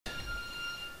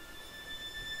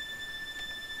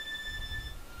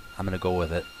I'm gonna go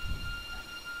with it.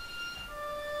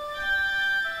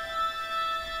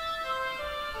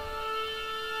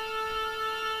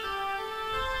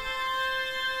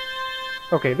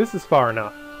 Okay, this is far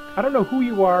enough. I don't know who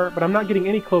you are, but I'm not getting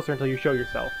any closer until you show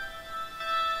yourself.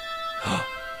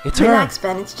 It's her! Relax,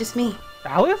 Ben. It's just me.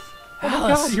 Alice? Oh my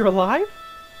Alice! god, you're alive?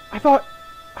 I thought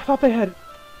they had...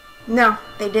 No,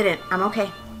 they didn't. I'm okay.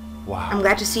 Wow. I'm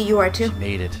glad to see you are too. She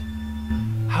made it.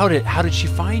 How did she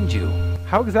find you?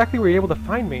 How exactly were you able to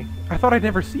find me? I thought I'd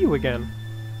never see you again.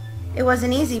 It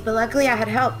wasn't easy, but luckily I had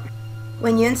help.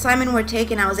 When you and Simon were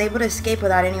taken, I was able to escape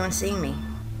without anyone seeing me.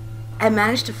 I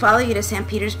managed to follow you to St.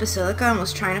 Peter's Basilica and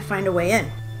was trying to find a way in.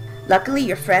 Luckily,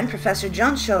 your friend, Professor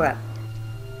Jones, showed up.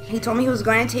 He told me he was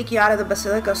going to take you out of the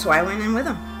Basilica, so I went in with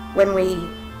him. When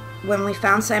we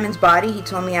found Simon's body, he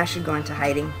told me I should go into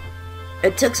hiding.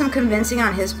 It took some convincing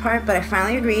on his part, but I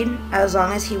finally agreed, as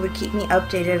long as he would keep me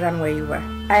updated on where you were.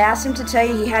 I asked him to tell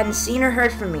you he hadn't seen or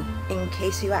heard from me, in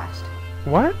case you asked.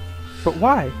 What? But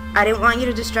why? I didn't want you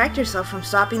to distract yourself from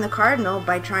stopping the Cardinal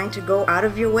by trying to go out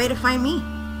of your way to find me.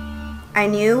 I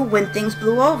knew when things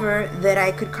blew over that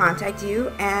I could contact you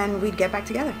and we'd get back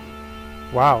together.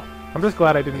 Wow. I'm just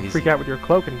glad I didn't Easy. freak out with your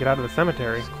cloak and get out of the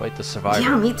cemetery. Quite the survivor.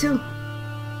 Yeah, me too.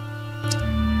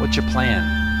 What's your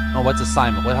plan? Oh, what's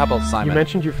Simon? How about Simon? You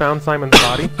mentioned you found Simon's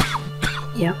body?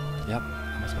 Yep. Yep.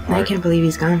 Must have been I hard. can't believe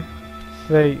he's gone.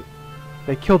 They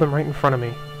killed him right in front of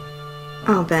me.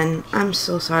 Oh, Ben, I'm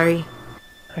so sorry.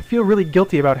 I feel really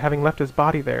guilty about having left his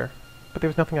body there, but there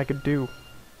was nothing I could do.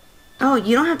 Oh,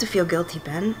 you don't have to feel guilty,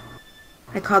 Ben.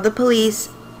 I called the police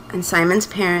and Simon's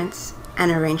parents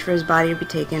and arranged for his body to be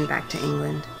taken back to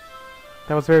England.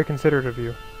 That was very considerate of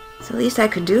you. It's the least I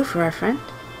could do for our friend.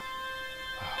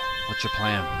 What's your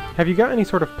plan? Have you got any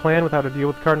sort of plan with how to deal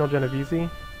with Cardinal Genovese?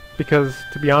 Because,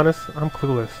 to be honest, I'm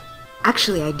clueless.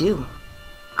 Actually, I do.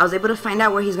 I was able to find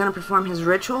out where he's going to perform his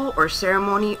ritual or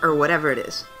ceremony or whatever it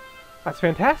is. That's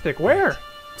fantastic. Where?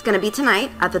 It's going to be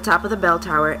tonight at the top of the bell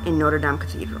tower in Notre Dame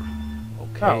Cathedral.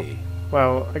 Okay.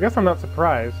 Well, I guess I'm not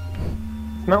surprised.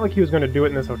 It's not like he was going to do it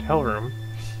in this hotel room.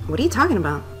 What are you talking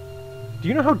about? Do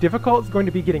you know how difficult it's going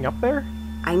to be getting up there?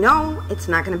 I know it's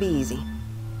not going to be easy.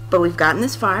 But we've gotten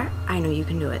this far. I know you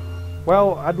can do it.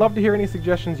 Well, I'd love to hear any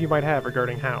suggestions you might have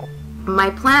regarding how. My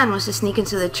plan was to sneak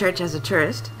into the church as a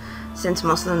tourist, since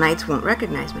most of the knights won't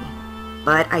recognize me.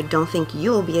 But I don't think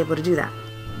you'll be able to do that.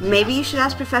 Maybe you should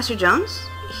ask Professor Jones?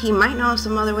 He might know of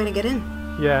some other way to get in.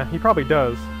 Yeah, he probably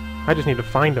does. I just need to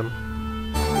find him.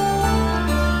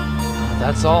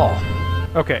 That's all.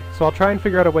 Okay, so I'll try and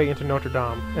figure out a way into Notre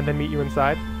Dame, and then meet you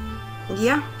inside.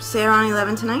 Yeah, say around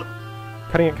 11 tonight.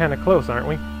 Cutting it kinda close, aren't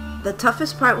we? The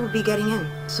toughest part will be getting in,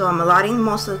 so I'm allotting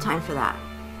most of the time for that.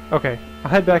 Okay, I'll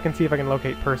head back and see if I can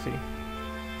locate Percy.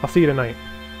 I'll see you tonight.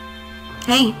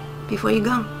 Hey, before you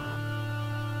go,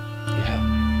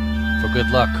 Yeah. For good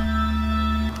luck.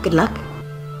 good luck.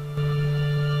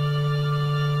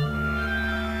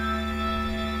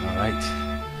 Alright.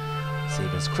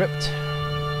 Save his crypt.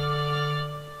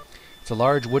 It's a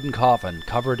large wooden coffin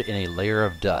covered in a layer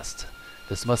of dust.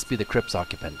 This must be the crypt's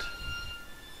occupant.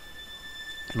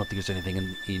 I don't think there's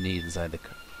anything you need inside the...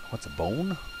 What's a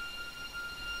bone?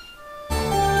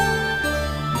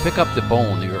 You pick up the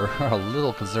bone, you're a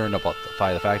little concerned about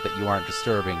the fact that you aren't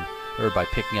disturbing her by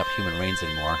picking up human remains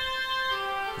anymore.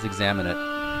 Let's examine it.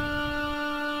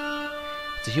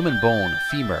 It's a human bone,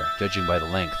 femur, judging by the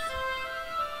length.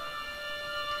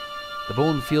 The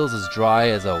bone feels as dry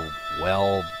as a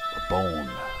bone.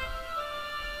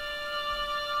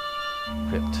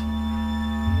 Crypt.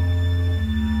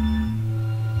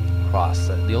 Cross.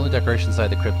 The only decoration inside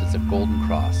the crypt is a golden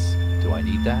cross. Do I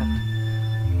need that?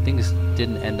 Things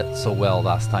didn't end up so well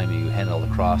last time you handled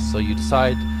the cross, so you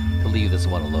decide to leave this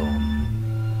one alone.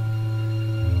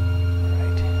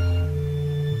 Alright.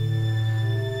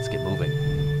 Let's get moving.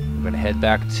 We're going to head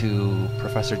back to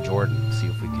Professor Jordan, see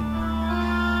if we can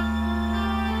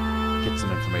get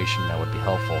some information that would be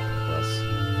helpful for us.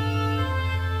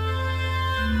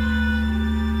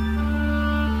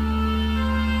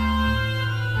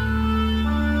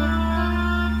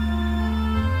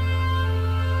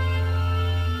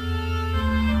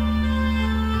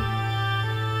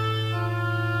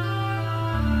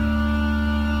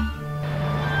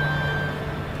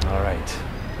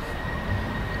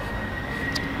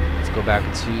 Go back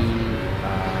to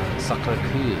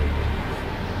Sacré-Cœur.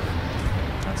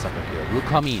 Not Sacré-Cœur, Rue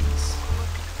Comines.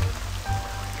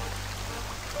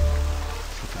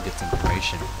 See if we can get some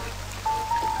information.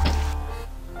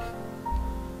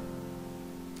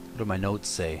 What do my notes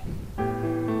say?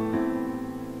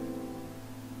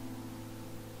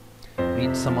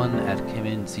 Meet someone at Kim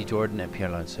In, see Jordan at Pierre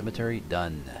Laurent Cemetery.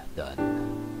 Done. Done.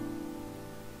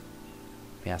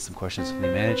 Let me ask some questions from the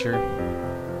manager.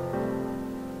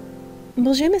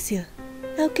 Bonjour, monsieur.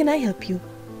 How can I help you?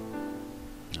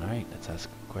 Alright, let's ask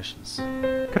questions.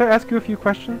 Could I ask you a few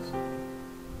questions?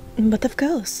 But of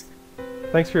course.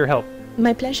 Thanks for your help.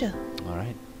 My pleasure.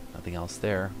 Alright, nothing else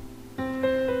there.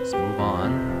 Let's move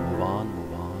on, move on,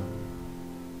 move on.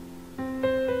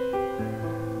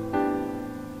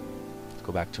 Let's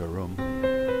go back to our room.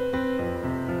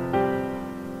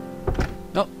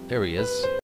 Oh, there he is.